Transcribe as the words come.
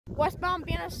Westbound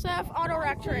BNSF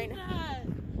Autorack train.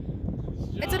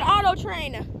 It's an auto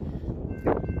train.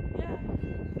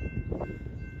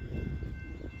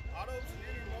 Autos and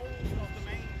intermodals of the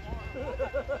main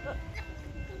farm.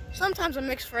 Sometimes a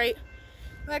mixed freight.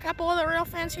 Got a couple other rail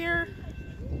fans here.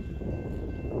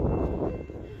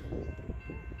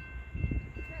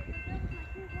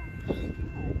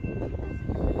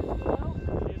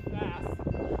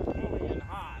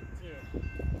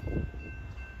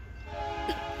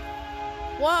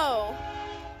 Whoa.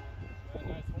 Got a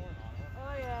nice horn on it.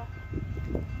 Oh yeah.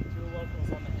 Two locals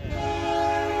on the head.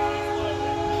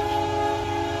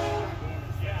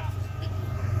 Yeah.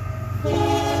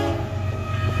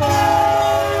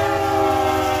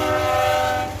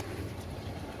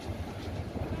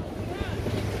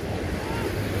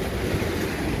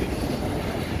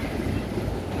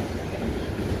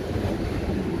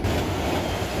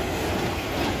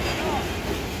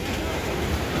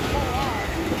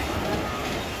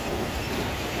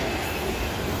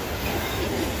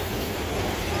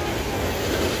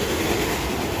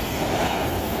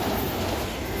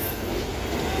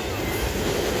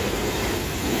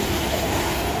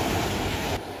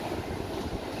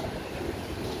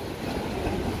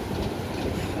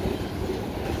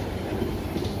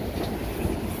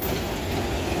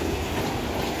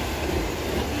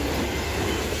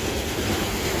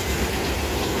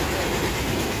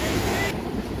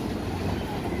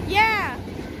 Yeah.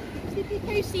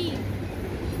 CPKC.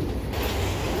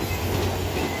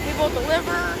 We will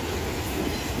deliver.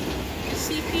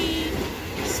 CP.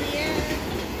 CN.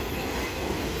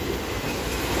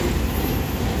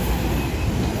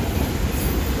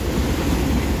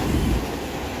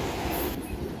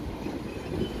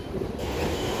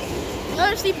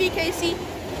 Another CPKC.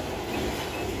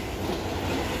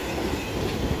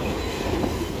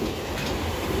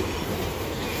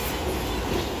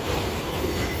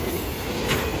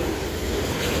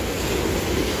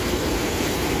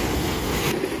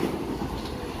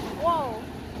 Whoa.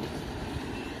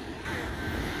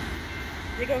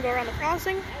 You gonna go around the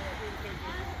crossing?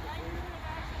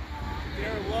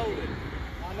 They're loaded.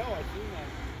 I know, I've seen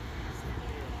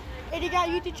that. Hey, you got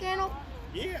a YouTube channel?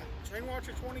 Yeah, Train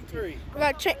Watcher 23. We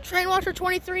got Train Watcher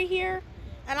 23 here,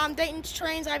 and I'm Dayton's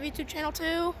Trains. I have a YouTube channel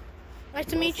too. Nice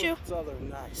to meet you. Southern,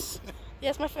 nice.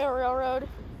 Yeah, it's my favorite railroad.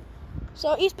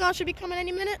 So eastbound should be coming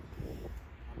any minute.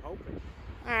 I'm hoping.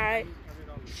 All right. I haven't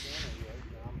on the channel yet,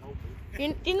 but I'm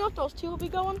hoping. Do you know if those two will be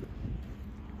going?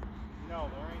 No,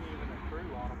 there ain't even a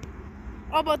crew on them.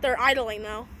 Oh, but they're idling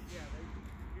though. Yeah,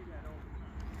 they do that all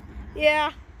the time.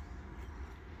 Yeah.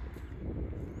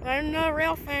 I'm a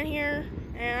rail fan here,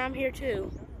 and I'm here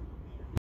too.